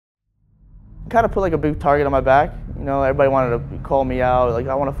kind of put like a big target on my back. You know, everybody wanted to call me out, like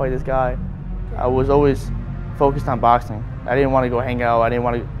I want to fight this guy. I was always focused on boxing. I didn't want to go hang out. I didn't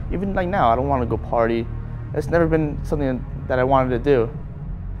want to, even like now, I don't want to go party. It's never been something that I wanted to do.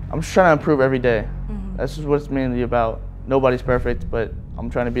 I'm just trying to improve every day. That's just what it's mainly about. Nobody's perfect, but I'm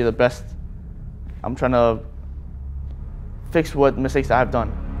trying to be the best. I'm trying to fix what mistakes I've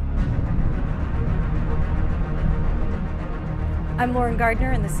done. I'm Lauren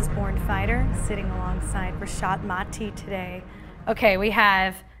Gardner, and this is Born Fighter, sitting alongside Reshat Mati today. Okay, we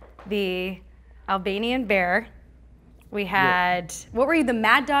have the Albanian Bear. We had, what were you, the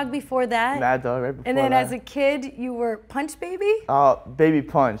Mad Dog before that? Mad Dog, right before that. And then as a kid, you were Punch Baby? Baby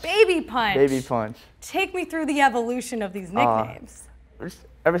Punch. Baby Punch. Baby Punch. Take me through the evolution of these nicknames.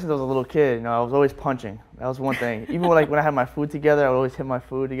 Ever since I was a little kid, you know, I was always punching. That was one thing. Even when I had my food together, I would always hit my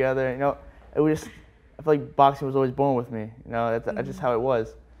food together. You know, it was just, I feel like boxing was always born with me. You know, that's just how it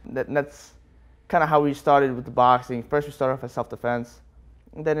was. That's kind of how we started with the boxing. First, we started off as self-defense,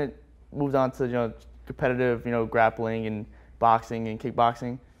 and then it moved on to, you know, competitive, you know, grappling and boxing and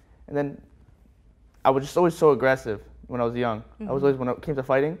kickboxing. And then I was just always so aggressive when I was young. I was always, when it came to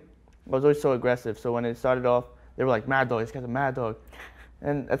fighting, I was always so aggressive. So when it started off, they were like, Mad Dog, this guy's a Mad Dog.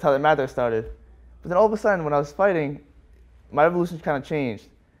 And that's how the Mad Dog started. But then all of a sudden, when I was fighting, my evolution kind of changed.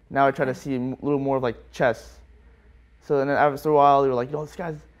 Now I try to see a little more of like chess. So then after a while, they were like, yo, this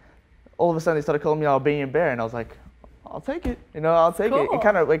guy's, all of a sudden they started calling me Albanian Bear, and I was like, I'll take it, you know, I'll take it. It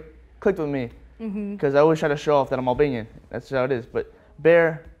kind of like clicked with me, because I always try to show off that I'm Albanian. That's how it is. But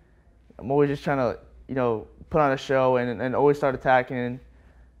Bear, I'm always just trying to, you know, put on a show and always start attacking, and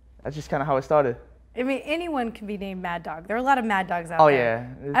that's just kind of how it started. I mean, anyone can be named Mad Dog. There are a lot of Mad Dogs out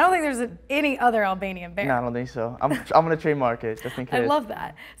there. Oh yeah. I don't think there's any other Albanian Bear. No, I don't think so. I'm gonna trademark it just in case. I love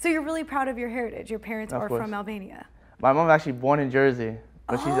that. So you're really proud of your heritage. Your parents are from Albania. My mom's actually born in Jersey,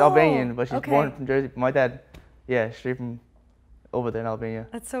 but she's Albanian, but she's born from Jersey. My dad, yeah, straight from over there in Albania.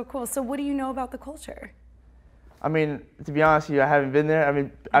 That's so cool. So what do you know about the culture? I mean, to be honest with you, I haven't been there. I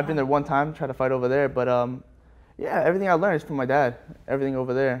mean, I've been there one time, tried to fight over there, but yeah, everything I learned is from my dad. Everything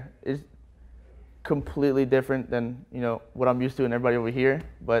over there is completely different than, you know, what I'm used to and everybody over here.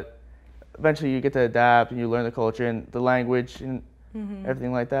 But eventually you get to adapt and you learn the culture and the language and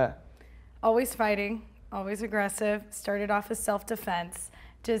everything like that. Always fighting, always aggressive, started off as self-defense.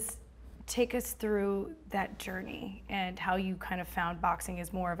 Just take us through that journey and how you kind of found boxing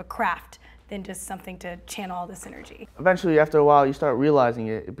is more of a craft than just something to channel all this energy. Eventually, after a while, you start realizing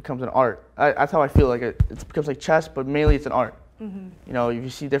it becomes an art. That's how I feel. Like it becomes like chess, but mainly it's an art. You know, if you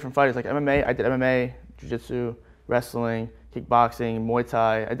see different fighters, like MMA, I did MMA, jiu-jitsu, wrestling, kickboxing, Muay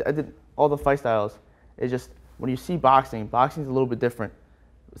Thai. I did all the fight styles. It's just, when you see boxing, boxing's a little bit different.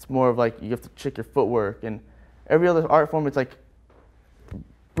 It's more of like, you have to check your footwork, and every other art form, it's like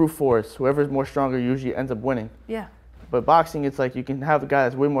brute force. Whoever's more stronger usually ends up winning. Yeah. But boxing, it's like you can have a guy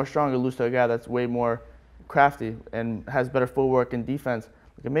that's way more stronger lose to a guy that's way more crafty and has better footwork and defense,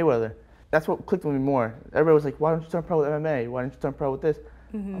 like a Mayweather. That's what clicked with me more. Everybody was like, why don't you turn pro with MMA? Why don't you turn pro with this?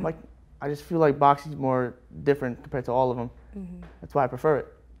 I'm like, I just feel like boxing's more different compared to all of them. That's why I prefer it.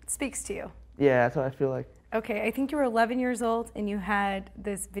 It speaks to you. Yeah, that's what I feel like. Okay, I think you were 11 years old and you had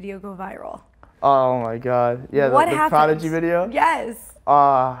this video go viral. Oh my God. Yeah, the Prodigy video? Yes.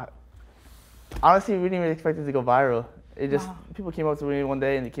 Honestly, we didn't even expect it to go viral. It just, people came up to me one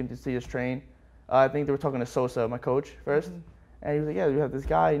day and they came to see us train. I think they were talking to Sosa, my coach, first. And he was like, yeah, we have this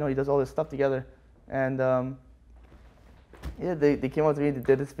guy, you know, he does all this stuff together. And yeah, they came up to me, they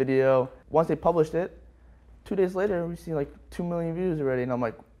did this video. Once they published it, 2 days later, we see like 2 million views already. And I'm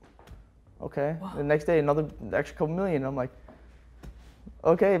like, okay. The next day, another extra couple million. I'm like,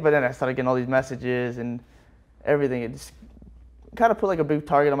 okay. But then I started getting all these messages and everything. It just kind of put like a big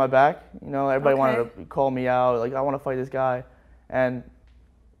target on my back. You know, everybody wanted to call me out, like, I want to fight this guy. And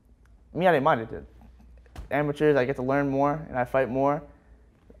me, I didn't mind it. Amateurs, I get to learn more and I fight more.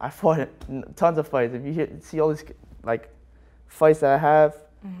 I fought tons of fights. If you see all these like fights that I have,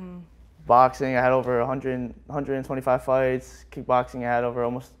 boxing, I had over 125 fights. Kickboxing, I had over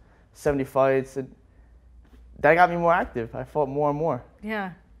almost 70 fights. And that got me more active. I fought more and more.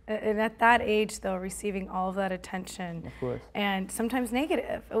 Yeah. And at that age, though, receiving all of that attention, of course, and sometimes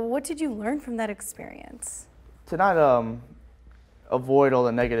negative, what did you learn from that experience? To not avoid all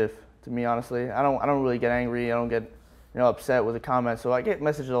the negative. To me, honestly, I don't really get angry. I don't get, you know, upset with the comments. So I get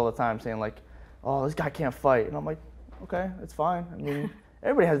messages all the time saying like, "Oh, this guy can't fight," and I'm like, "Okay, it's fine." I mean,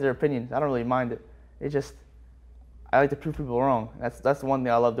 everybody has their opinions. I don't really mind it. It just, I like to prove people wrong. That's the one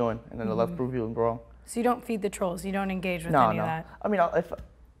thing I love doing, and then I love to prove people wrong. So you don't feed the trolls. You don't engage with any of that. I mean,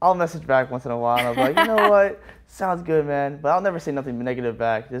 I'll message back once in a while, and I'll be like, you know what, sounds good, man. But I'll never say nothing negative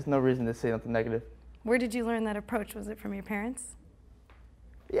back. There's no reason to say nothing negative. Where did you learn that approach? Was it from your parents?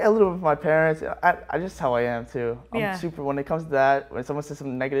 Yeah, a little bit from my parents. I just how I am too. Yeah. I'm super, when it comes to that, when someone says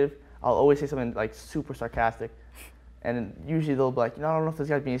something negative, I'll always say something like super sarcastic. And usually they'll be like, I don't know if this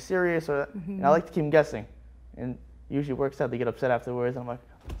guy's being serious, or and I like to keep them guessing. And usually works out. They get upset afterwards. I'm like,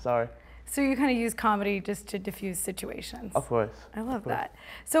 sorry. So you kind of use comedy just to diffuse situations. Of course. I love that.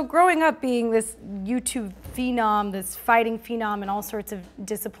 So growing up being this YouTube phenom, this fighting phenom in all sorts of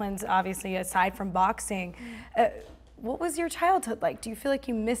disciplines, obviously aside from boxing, what was your childhood like? Do you feel like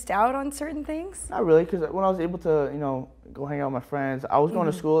you missed out on certain things? Not really, because when I was able to, go hang out with my friends, I was going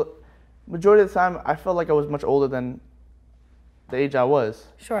to school. Majority of the time, I felt like I was much older than the age I was.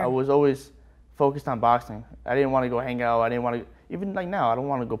 Sure. I was always focused on boxing. I didn't want to go hang out. I didn't want to, even like now, I don't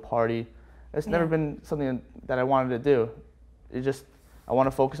want to go party. It's never been something that I wanted to do. It just, I want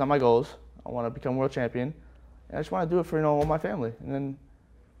to focus on my goals. I want to become world champion. And I just want to do it for, all my family. And then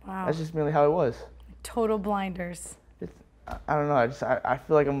that's just mainly how it was. Total blinders. I don't know, I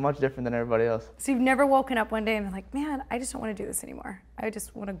feel like I'm much different than everybody else. So you've never woken up one day and been like, man, I just don't want to do this anymore. I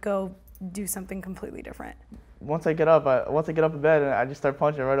just want to go do something completely different. Once I get up in bed, and I just start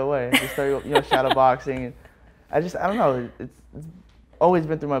punching right away. I just start, shadow boxing. And I don't know, it's always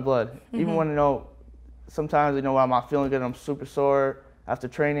been through my blood. Even when, sometimes, when I'm not feeling good and I'm super sore after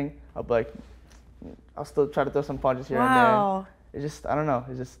training, I'll be like, I'll still try to throw some punches here and there. It's just, I don't know,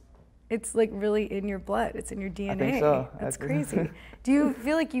 it's like really in your blood. It's in your DNA. I think so. That's crazy. Do you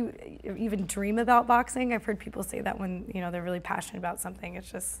feel like you even dream about boxing? I've heard people say that when they're really passionate about something.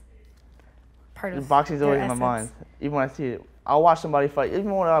 It's just part of boxing's always in my mind. Even when I see it, I'll watch somebody fight.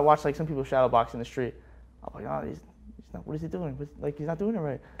 Even when I watch like some people shadow box in the street, I'm like, oh, he's not. What is he doing? He's not doing it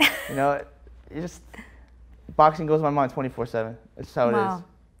right. It just boxing goes in my mind 24/7. It's how it is.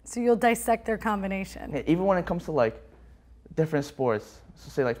 So you'll dissect their combination. Yeah, even when it comes to like different sports. So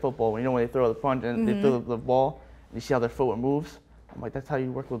say like football, when they throw the punch and they throw the ball, and you see how their footwork moves. I'm like, that's how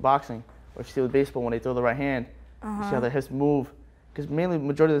you work with boxing. Or if you see with baseball, when they throw the right hand, you see how their hips move. Because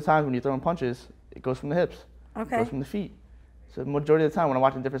majority of the times when you're throwing punches, it goes from the hips. Okay. It goes from the feet. So the majority of the time when I'm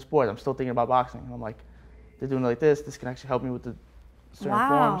watching different sports, I'm still thinking about boxing. I'm like, they're doing it like this. This can actually help me with the certain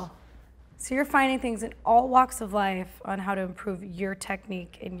forms. So you're finding things in all walks of life on how to improve your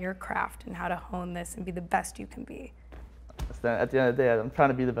technique and your craft and how to hone this and be the best you can be. At the end of the day, I'm trying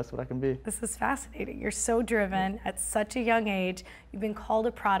to be the best what I can be. This is fascinating. You're so driven at such a young age. You've been called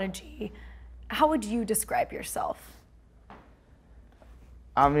a prodigy. How would you describe yourself?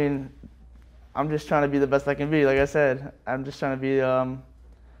 I mean, I'm just trying to be the best I can be. Like I said, I'm just trying to be, I'm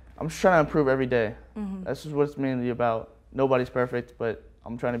just trying to improve every day. That's just what it's mainly about. Nobody's perfect, but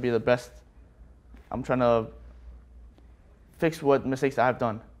I'm trying to be the best. I'm trying to fix what mistakes I've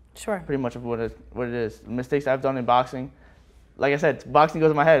done. Sure. Pretty much of what it is. The mistakes I've done in boxing. Like I said, boxing goes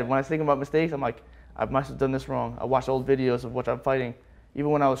in my head. When I think about mistakes, I'm like, I must have done this wrong. I watch old videos of what I'm fighting.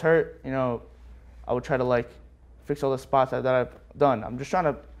 Even when I was hurt, I would try to fix all the spots that I've done. I'm just trying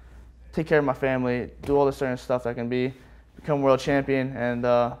to take care of my family, do all the certain stuff that I can be, become world champion, and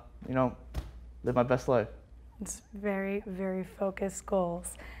live my best life. It's very, very focused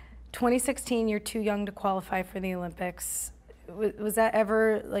goals. 2016, you're too young to qualify for the Olympics. Was that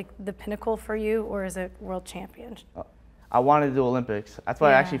ever the pinnacle for you, or is it world champion? I wanted to do Olympics. That's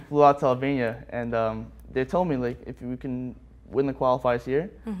why I actually flew out to Albania, and they told me if we can win the qualifiers here,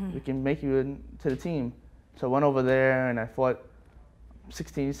 we can make you into the team. So I went over there and I fought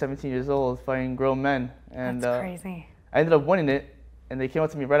 16, 17 years old, fighting grown men, and that's crazy. I ended up winning it. And they came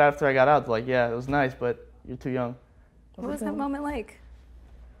up to me right after I got out. They're like, "Yeah, it was nice, but you're too young." What was that moment like?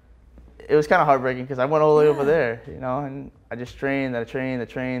 It was kind of heartbreaking because I went all the way over there, and I just trained, I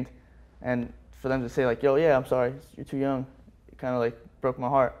trained, and for them to say "Yo, yeah, I'm sorry, you're too young," it kind of broke my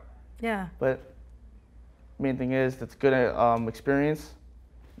heart. Yeah. But main thing is, it's good experience.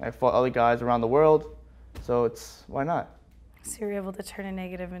 I fought other guys around the world, so why not? So you were able to turn a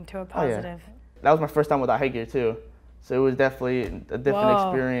negative into a positive. Oh, yeah. That was my first time without headgear too, so it was definitely a different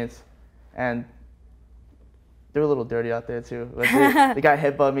experience, and they were a little dirty out there too. The guy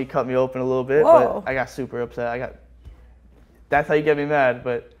headbutted me, cut me open a little bit, but I got super upset. That's how you get me mad,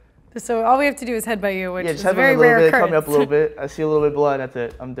 but. So all we have to do is headbutt you, which is a very rare occurrence. Yeah, just headbutt me a little bit, cut me up a little bit. I see a little bit of blood, that's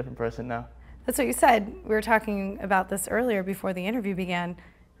it. I'm a different person now. That's what you said. We were talking about this earlier before the interview began.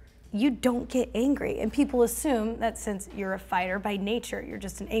 You don't get angry, and people assume that since you're a fighter by nature, you're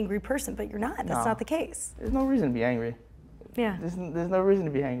just an angry person, but you're not. That's not the case. There's no reason to be angry. Yeah. There's no reason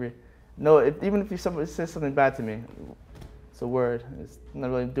to be angry. No, even if somebody says something bad to me, it's a word. It's not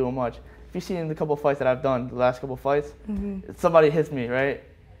really doing much. If you see in the couple of fights that I've done, the last couple of fights, somebody hits me, right?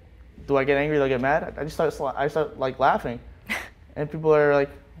 do I get angry? Do I get mad? I start like laughing, and people are like,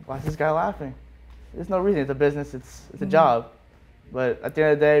 "Why is this guy laughing?" There's no reason. It's a business. It's a job. But at the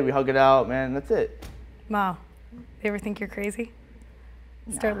end of the day, we hug it out, man. That's it. Wow. You ever think you're crazy?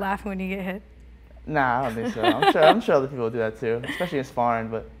 Start laughing when you get hit? Nah, I don't think so. I'm sure other people do that too, especially in sparring.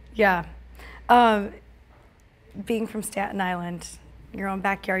 But yeah. Being from Staten Island, your own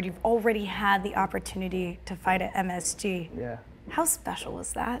backyard, you've already had the opportunity to fight at MSG. Yeah. How special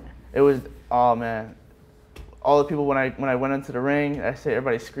was that? It was, oh man. All the people when I went into the ring, I say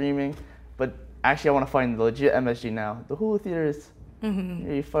everybody's screaming, but actually I want to fight in the legit MSG now. The Hula Theater is,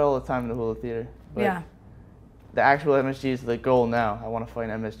 you fight all the time in the Hula Theater. But yeah. The actual MSG is the goal now. I want to fight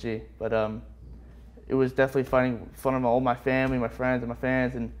in MSG, but it was definitely fighting in front of all my family, my friends, and my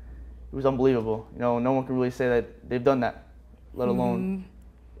fans, and it was unbelievable. You know, no one can really say that they've done that, let alone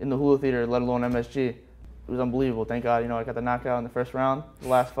in the Hula Theater, let alone MSG. It was unbelievable. Thank God, you know, I got the knockout in the first round, the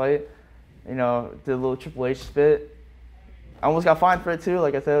last fight. You know, did a little Triple H spit. I almost got fined for it too,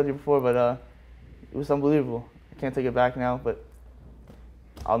 like I said to you before, but it was unbelievable. I can't take it back now, but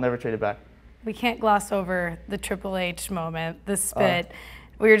I'll never trade it back. We can't gloss over the Triple H moment, the spit.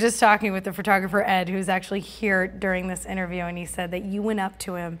 We were just talking with the photographer, Ed, who's actually here during this interview, and he said that you went up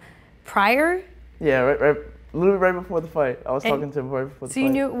to him prior? Yeah, literally right before the fight. I was talking to him right before the fight. So you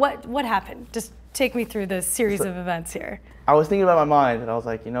knew, what happened? Just take me through the series of events here. I was thinking about my mind, and I was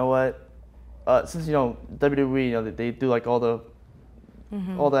like, you know what? Since, you know, WWE, you know, they do like all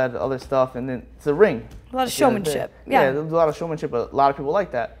that other stuff, and then it's a ring. A lot of showmanship. Yeah, there's a lot of showmanship, but a lot of people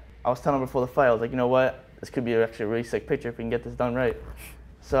like that. I was telling him before the fight, I was like, you know what? This could be actually a really sick picture if we can get this done right.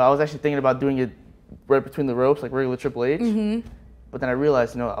 So I was actually thinking about doing it right between the ropes, like regular Triple H. But then I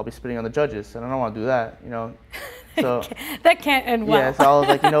realized, you know, I'll be spitting on the judges, and I don't want to do that, you know. So that can't end well. Yeah, so I was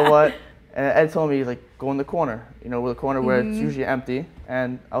like, you know what? And Ed told me, he's like, go in the corner, you know, the corner where it's usually empty.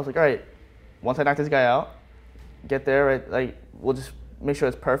 And I was like, all right, once I knock this guy out, get there, right, like, we'll just make sure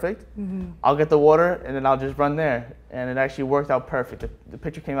it's perfect. I'll get the water, and then I'll just run there. And it actually worked out perfect. The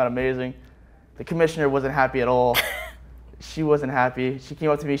picture came out amazing. The commissioner wasn't happy at all. She wasn't happy. She came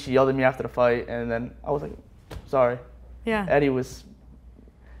up to me, she yelled at me after the fight, and then I was like, sorry. Yeah. Eddie was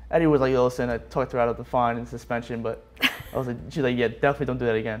like, listen, I talked her out of the fine and suspension, but I was like, she's like, yeah, definitely don't do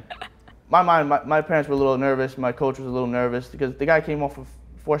that again. My parents were a little nervous, my coach was a little nervous, because the guy came off of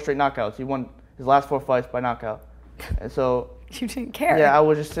 4 straight knockouts. He won his last 4 fights by knockout. And so you didn't care. Yeah, I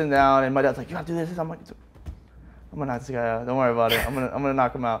was just sitting down, and my dad's like, you gotta do this. I'm like, I'm gonna knock this guy out. Don't worry about it. I'm gonna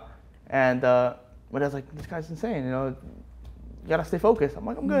knock him out. And my dad's like, this guy's insane. You know, you gotta stay focused. I'm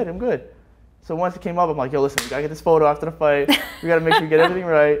like, I'm good. So once it came up, I'm like, yo, listen, we gotta get this photo after the fight. We gotta make sure we get everything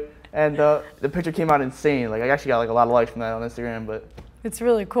right. And the picture came out insane. Like, I actually got like a lot of likes from that on Instagram. But it's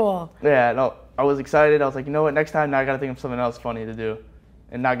really cool. Yeah, no, I was excited. I was like, you know what? Next time, now I gotta think of something else funny to do,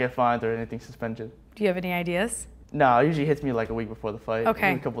 and not get fined or anything suspended. Do you have any ideas? No, it usually hits me like a week before the fight. Okay.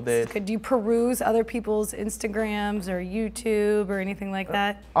 Maybe a couple days. Do you peruse other people's Instagrams or YouTube or anything like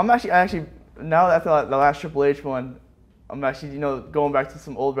that? I actually now after the last Triple H one, I'm actually, you know, going back to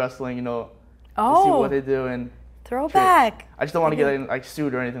some old wrestling, you know, to see what they do and throwback. I just don't want to get like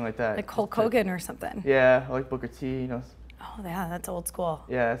sued or anything like that. Like Hulk Hogan or something. Yeah, like Booker T, you know. Oh yeah, that's old school.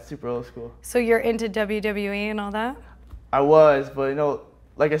 Yeah, it's super old school. So you're into WWE and all that? I was, but you know,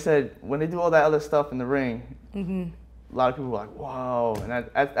 like I said, when they do all that other stuff in the ring, a lot of people are like, wow, and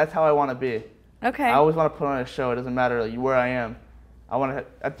that's how I want to be. Okay. I always want to put on a show. It doesn't matter like, where I am. I want to.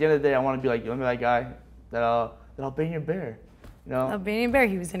 At the end of the day, I want to be like, that guy, that Albanian Bear. You know? Albanian Bear.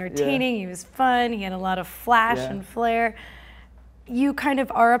 He was entertaining. He was fun. He had a lot of flash and flair. You kind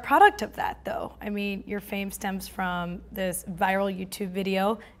of are a product of that, though. I mean, your fame stems from this viral YouTube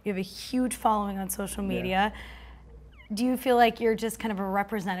video. You have a huge following on social media. Do you feel like you're just kind of a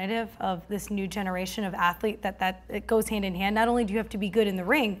representative of this new generation of athlete that it goes hand in hand? Not only do you have to be good in the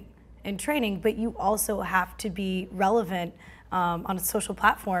ring and training, but you also have to be relevant on a social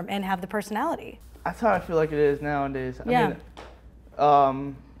platform and have the personality. That's how I feel like it is nowadays. Yeah. I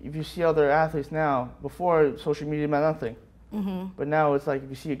mean, if you see other athletes now, before social media meant nothing. But now it's like if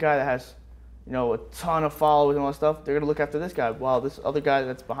you see a guy that has, you know, a ton of followers and all that stuff, they're gonna look after this guy. While this other guy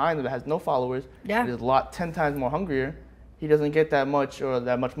that's behind him that has no followers, is 10 times more hungrier. He doesn't get that much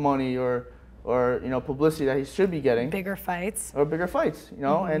money or you know, publicity that he should be getting. Bigger fights. Or bigger fights, you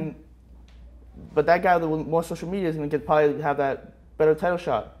know, but that guy with more social media is gonna probably have that better title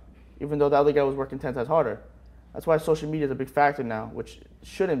shot, even though the other guy was working 10 times harder. That's why social media is a big factor now, which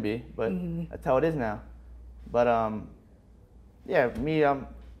shouldn't be, but that's how it is now. But yeah, me,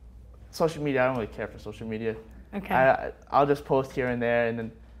 social media, I don't really care for social media. Okay. I'll just post here and there, and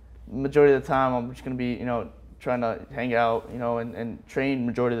then majority of the time I'm just gonna be, you know, trying to hang out, you know, and train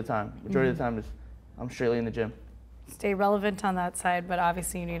majority of the time. Majority of the time is I'm straightly in the gym. Stay relevant on that side, but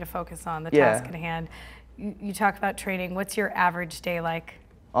obviously you need to focus on the task at hand. You talk about training. What's your average day like?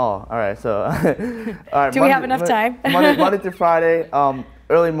 Oh, all right. So, all right, do we have enough time? Monday through Friday,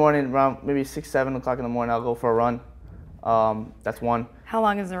 early morning, around maybe 6, 7 o'clock in the morning, I'll go for a run. That's one. How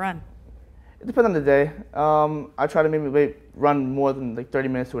long is the run? It depends on the day. I try to maybe run more than like 30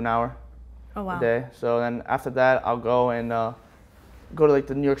 minutes to an hour a day. So then after that, I'll go and go to like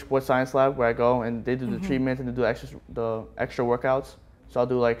the New York Sports Science Lab where I go and they do the treatments and they do the extra workouts. So I'll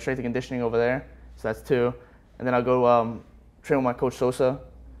do like strength and conditioning over there. So that's 2. And then I'll go train with my coach Sosa.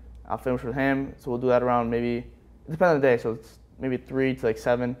 I'll finish with him. So we'll do that around maybe, it depends on the day. So it's maybe 3 to like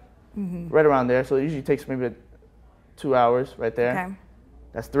 7, right around there. So it usually takes maybe 2 hours right there. Okay.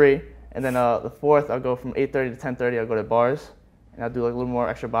 That's 3. And then the 4th, I'll go from 8:30 to 10:30. I'll go to bars, and I'll do like a little more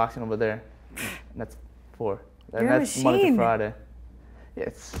extra boxing over there. And that's 4. And You're that's a Monday machine. to Friday. Yeah,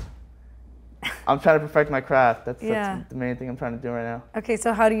 I'm trying to perfect my craft. That's the main thing I'm trying to do right now. Okay,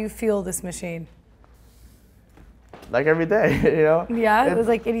 so how do you fuel this machine? Like every day, you know. Yeah, it was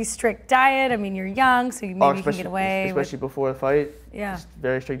like any strict diet. I mean, you're young, so maybe you can get away. Especially before the fight. Yeah. Just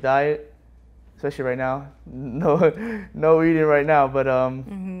very strict diet. Especially right now. No eating right now, but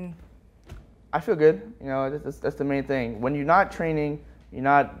I feel good. You know, that's the main thing. When you're not training, you're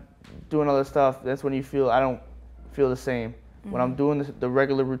not doing other stuff. That's when you feel I don't feel the same. When I'm doing the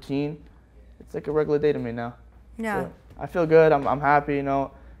regular routine, it's like a regular day to me now. Yeah. So I feel good. I'm happy. You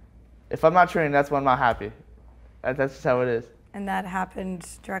know, if I'm not training, that's when I'm not happy. That's just how it is. And that happened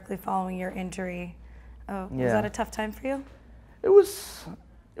directly following your injury. Oh, Yeah. Was that a tough time for you? It was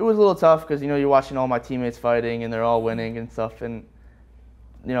a little tough because, you know, you're watching all my teammates fighting and they're all winning and stuff. And,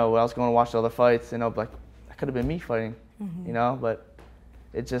 you know, when I was going to watch the other fights, you know, like, that could have been me fighting, you know, but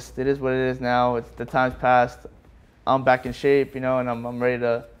it is what it is now. The time's passed. I'm back in shape, you know, and I'm ready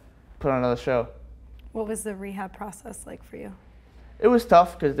to put on another show. What was the rehab process like for you? It was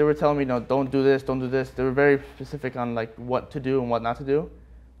tough because they were telling me, you know, don't do this, don't do this. They were very specific on, like, what to do and what not to do.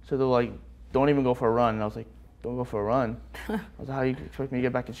 So they were like, don't even go for a run. And I was like, don't go for a run. I was like, how do you expect me to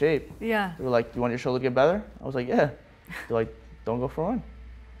get back in shape? Yeah. They were like, you want your shoulder to get better? I was like, yeah. They're like, don't go for a run.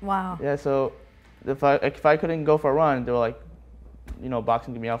 Wow. Yeah, so if I couldn't go for a run, they were like, you know,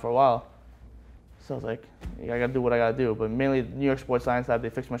 boxing could be out for a while. So I was like, yeah, I got to do what I got to do. But mainly New York Sports Science Lab, they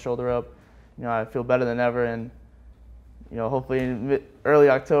fixed my shoulder up. You know, I feel better than ever. And, you know, hopefully in early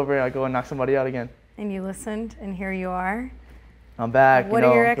October, I go and knock somebody out again. And you listened, and here you are. I'm back. What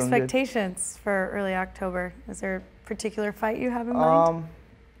are your expectations for early October? Is there a particular fight you have in mind?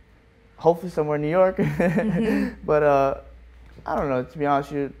 Hopefully somewhere in New York. But I don't know, to be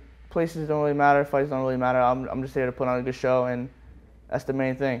honest with you, places don't really matter, fights don't really matter. I'm just here to put on a good show, and that's the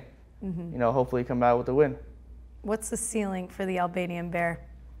main thing. You know, hopefully come out with a win. What's the ceiling for the Albanian Bear?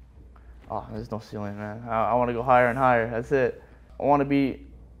 Oh, there's no ceiling, man. I want to go higher and higher. That's it. I want to be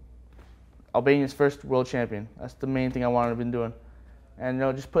Albania's first world champion. That's the main thing I want to be doing. And, you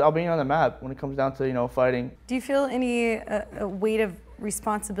know, just put Albania on the map when it comes down to, you know, fighting. Do you feel any weight of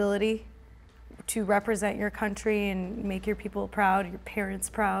responsibility to represent your country and make your people proud, your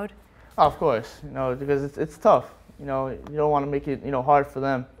parents proud? Oh, of course, you know, because it's tough. You know, you don't want to make it, you know, hard for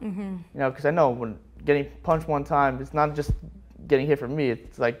them. You know, because I know when getting punched one time, it's not just getting hit from me.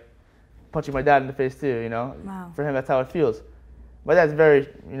 It's like punching my dad in the face too, you know. Wow. For him, that's how it feels. My dad's very,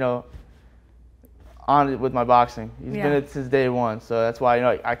 you know, on it with my boxing. He's been it since day one, so that's why, you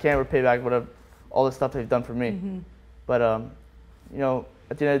know, I can't repay back whatever all the stuff they've done for me. But you know,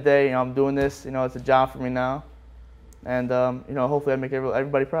 at the end of the day, you know, I'm doing this. You know, it's a job for me now, and you know, hopefully I make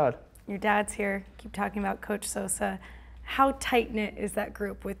everybody proud. Your dad's here. Keep talking about Coach Sosa. How tight knit is that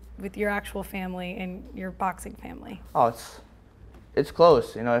group with your actual family and your boxing family? Oh, it's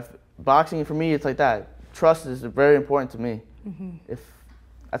close. You know, if boxing for me, it's like that. Trust is very important to me. If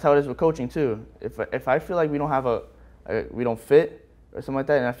that's how it is with coaching too. If I feel like we don't have we don't fit or something like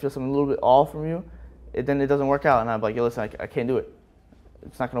that, and I feel something a little bit off from you, then it doesn't work out, and I'm like, yo, listen, I can't do it.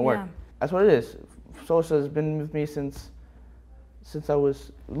 It's not gonna work. That's what it is. Sosa has been with me since I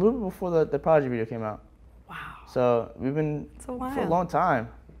was a little bit before the Prodigy video came out. Wow. So we've been for a long time.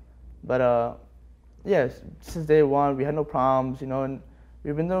 But yeah, since day one, we had no problems, you know, and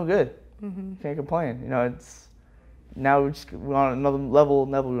we've been doing good. Can't complain. You know, now we're on another level.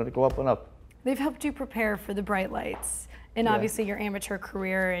 We're going to go up and up. They've helped you prepare for the bright lights, and obviously your amateur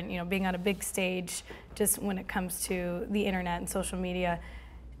career, and, you know, being on a big stage. Just when it comes to the internet and social media,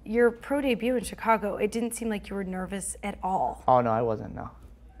 your pro debut in Chicago, it didn't seem like you were nervous at all. Oh no, I wasn't. No,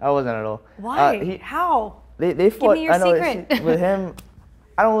 I wasn't at all. Why? How? They fought. Give me your secret. With him,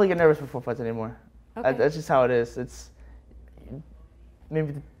 I don't really get nervous before fights anymore. Okay. That's just how it is. It's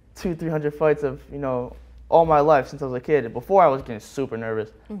maybe 200-300 fights of, all my life since I was a kid. Before I was getting super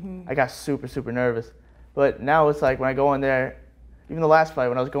nervous. I got super nervous. But now it's like when I go in there, even the last fight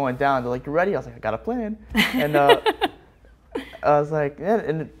when I was going down, they're like, "You ready?" I was like, "I got a plan." And I was like, yeah,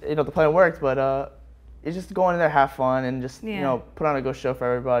 and the plan worked, but it's just going in there, have fun, and just put on a good show for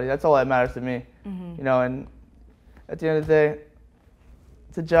everybody. That's all that matters to me. And at the end of the day,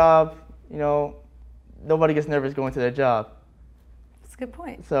 it's a job. Nobody gets nervous going to their job. That's a good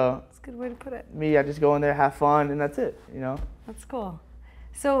point. So that's a good way to put it. Me, I just go in there, have fun, and that's it. That's cool.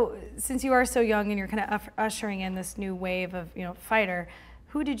 So since you are so young and you're kind of ushering in this new wave of fighter,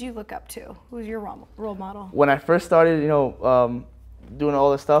 who did you look up to? Who was your role model? When I first started, doing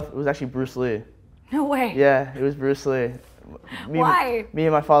all this stuff, it was actually Bruce Lee. No way. Yeah, it was Bruce Lee. Why? Me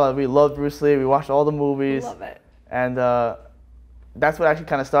and my father, we loved Bruce Lee. We watched all the movies. Love it. And that's what actually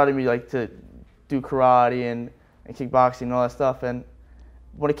kind of started me to do karate and kickboxing and all that stuff. And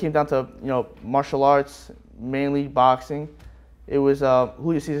when it came down to martial arts, mainly boxing, it was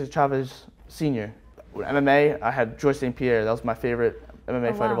Julio Cesar Chavez Sr. MMA, I had George St. Pierre. That was my favorite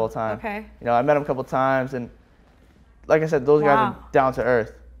MMA fighter of all time. Okay. I met him a couple times, and like I said, those guys are down to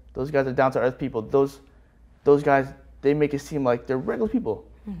earth. Those guys are down to earth people. Those guys, they make it seem like they're regular people.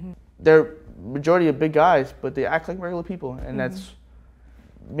 They're majority of big guys, but they act like regular people, and that's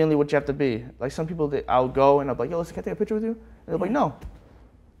mainly what you have to be. Like some people, I'll go and I'll be like, "Yo, listen, can I take a picture with you?" And they're like, "No."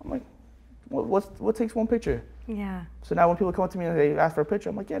 I'm like, what takes one picture? Yeah. So now when people come up to me and they ask for a picture,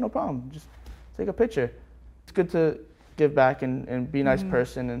 I'm like, "Yeah, no problem. Just take a picture." It's good to give back and be a nice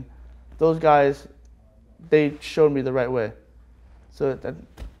person, and those guys, they showed me the right way. So that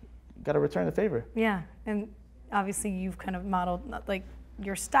got to return the favor. Yeah, and obviously you've kind of modeled like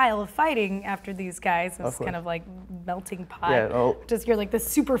your style of fighting after these guys. It's kind of like melting pot. Yeah. Just you're like the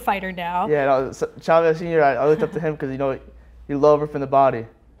super fighter now. Yeah. No, Chavez Sr. I looked up to him because he loved ripping the body.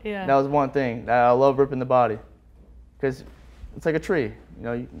 Yeah. That was one thing. I love ripping the body because it's like a tree.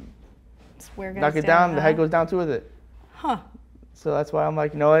 You knock it down, the head goes down too with it. Huh. So that's why I'm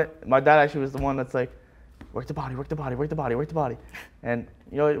like, you know what? My dad actually was the one that's like, work the body, work the body, work the body, work the body. And,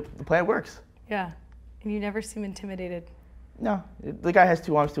 the plan works. Yeah. And you never seem intimidated. No. The guy has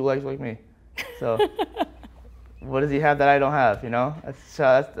 2 arms, 2 legs like me. So what does he have that I don't have, That's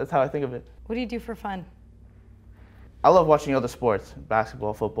how I think of it. What do you do for fun? I love watching other sports,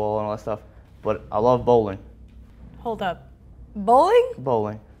 basketball, football, and all that stuff. But I love bowling. Hold up. Bowling?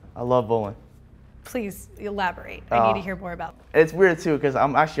 Bowling. I love bowling. Please elaborate. I need to hear more about that. It's weird, too, because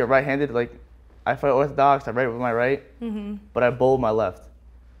I'm actually a right-handed. Like, I fight orthodox, I write with my right, but I bowl with my left.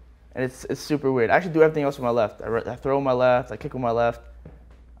 And it's super weird. I actually do everything else with my left. I throw with my left, I kick with my left,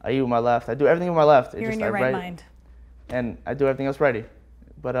 I eat with my left. I do everything with my left. You're in your right mind. And I do everything else righty.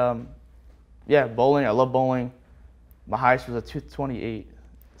 But yeah, bowling, I love bowling. My highest was a 228.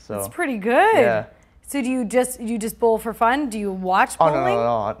 So that's pretty good. Yeah. So do you just bowl for fun? Do you watch bowling?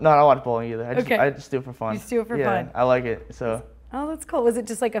 Oh, no, I don't watch bowling either. I just do it for fun. You just do it for fun. fun. I like it. So. Oh, that's cool. Was it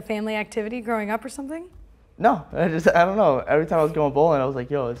just like a family activity growing up or something? No, I don't know. Every time I was going bowling, I was like,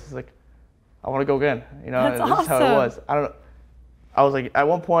 yo, this is like, I want to go again. That's this awesome. is how it was. I was like, at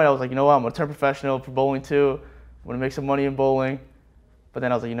one point, I was like, you know what, I'm going to turn professional for bowling too. I'm going to make some money in bowling. But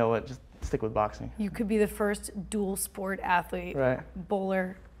then I was like, you know what, just stick with boxing. You could be the first dual sport athlete, right?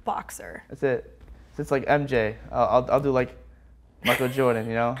 Bowler, boxer. That's it. So it's like MJ. I'll do like Michael Jordan,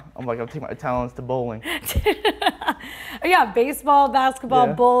 I'm like, I'll take my talents to bowling. Yeah, baseball,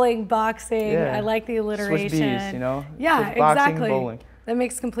 basketball, bowling, boxing. Yeah. I like the alliteration. Switch bees, Yeah, Switch boxing, exactly. Bowling. That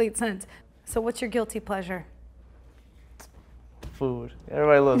makes complete sense. So what's your guilty pleasure? Food.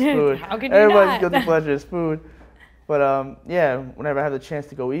 Everybody loves food. How could you Everybody's not? guilty pleasure is food. But yeah, whenever I have the chance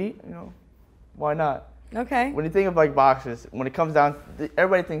to go eat, why not? Okay. When you think of like boxers, when it comes down,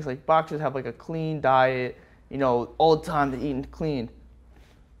 everybody thinks like boxers have like a clean diet, all the time they're eating clean.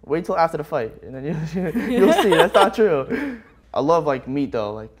 Wait till after the fight, and then you'll see that's not true. I love like meat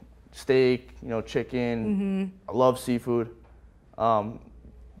though, like steak, chicken. I love seafood.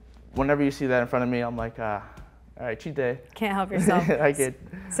 Whenever you see that in front of me, I'm like, all right, cheat day. Can't help yourself. I get.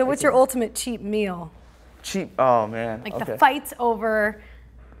 So what's your ultimate cheap meal? Cheap? Oh man. Like the fight's over,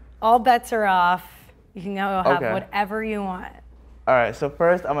 all bets are off. You can go have whatever you want. All right. So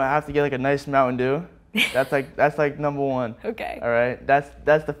first, I'm gonna have to get like a nice Mountain Dew. That's like number one. Okay. All right.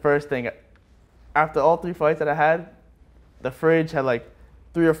 That's the first thing. After all 3 fights that I had, the fridge had like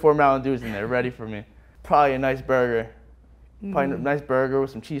 3 or 4 Mountain Dews in there ready for me. Probably a nice burger. Probably a nice burger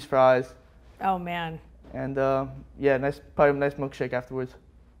with some cheese fries. Oh man. And yeah, probably a nice milkshake afterwards.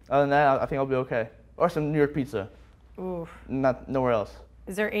 Other than that, I think I'll be okay. Or some New York pizza. Oof. Nowhere else.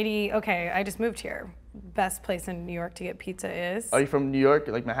 Is there 80? Okay, I just moved here. Best place in New York to get pizza is? Are you from New York,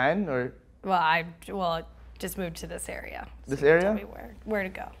 like Manhattan, or? Well, I just moved to this area. So this area? Tell me where to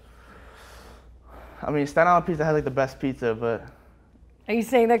go. I mean, Staten Island Pizza has like the best pizza, but. Are you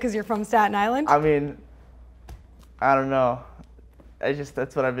saying that because you're from Staten Island? I mean, I don't know.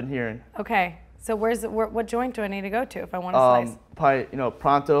 That's what I've been hearing. Okay, so what joint do I need to go to if I want a slice? Probably,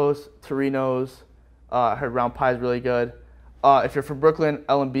 Pronto's, Torino's. I heard round pie is really good. If you're from Brooklyn,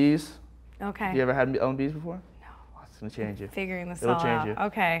 L&B's. Okay. Have you ever had L&B's before? No. Oh, it's gonna change you. Figuring this It'll all change out. you.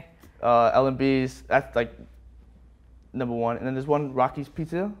 Okay. L&B's, that's like #1. And then there's one Rocky's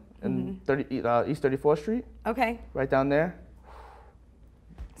Pizza in East 34th Street. Okay. Right down there.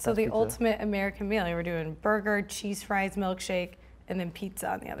 So the ultimate American meal. You were doing burger, cheese fries, milkshake, and then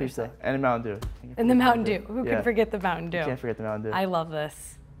pizza on the other side. And the Mountain Dew. And the Mountain Dew. Who can forget the Mountain Dew? You can't forget the Mountain Dew. I love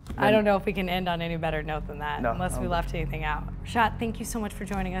this. I don't know if we can end on any better note than that, unless we left anything out. Reshat, thank you so much for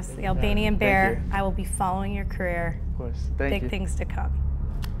joining us. The Albanian Bear. I will be following your career. Of course. Thank you. Big things to come.